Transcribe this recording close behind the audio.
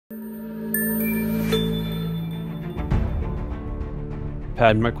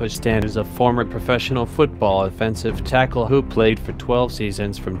McQuistan is a former professional football offensive tackle who played for 12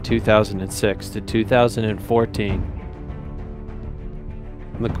 seasons from 2006 to 2014.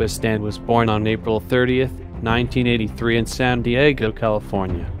 McQuistan was born on April 30, 1983 in San Diego,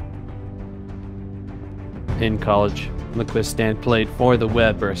 California. In college, McQuistan played for the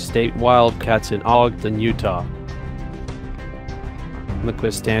Weber State Wildcats in Ogden, Utah.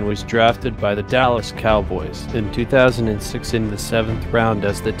 McQuistan was drafted by the Dallas Cowboys in 2006 in the 7th round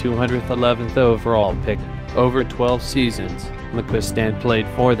as the 211th overall pick. Over 12 seasons, McQuistan played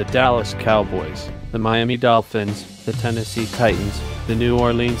for the Dallas Cowboys, the Miami Dolphins, the Tennessee Titans, the New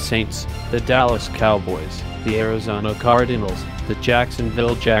Orleans Saints, the Dallas Cowboys, the Arizona Cardinals, the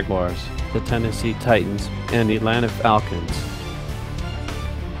Jacksonville Jaguars, the Tennessee Titans, and the Atlanta Falcons.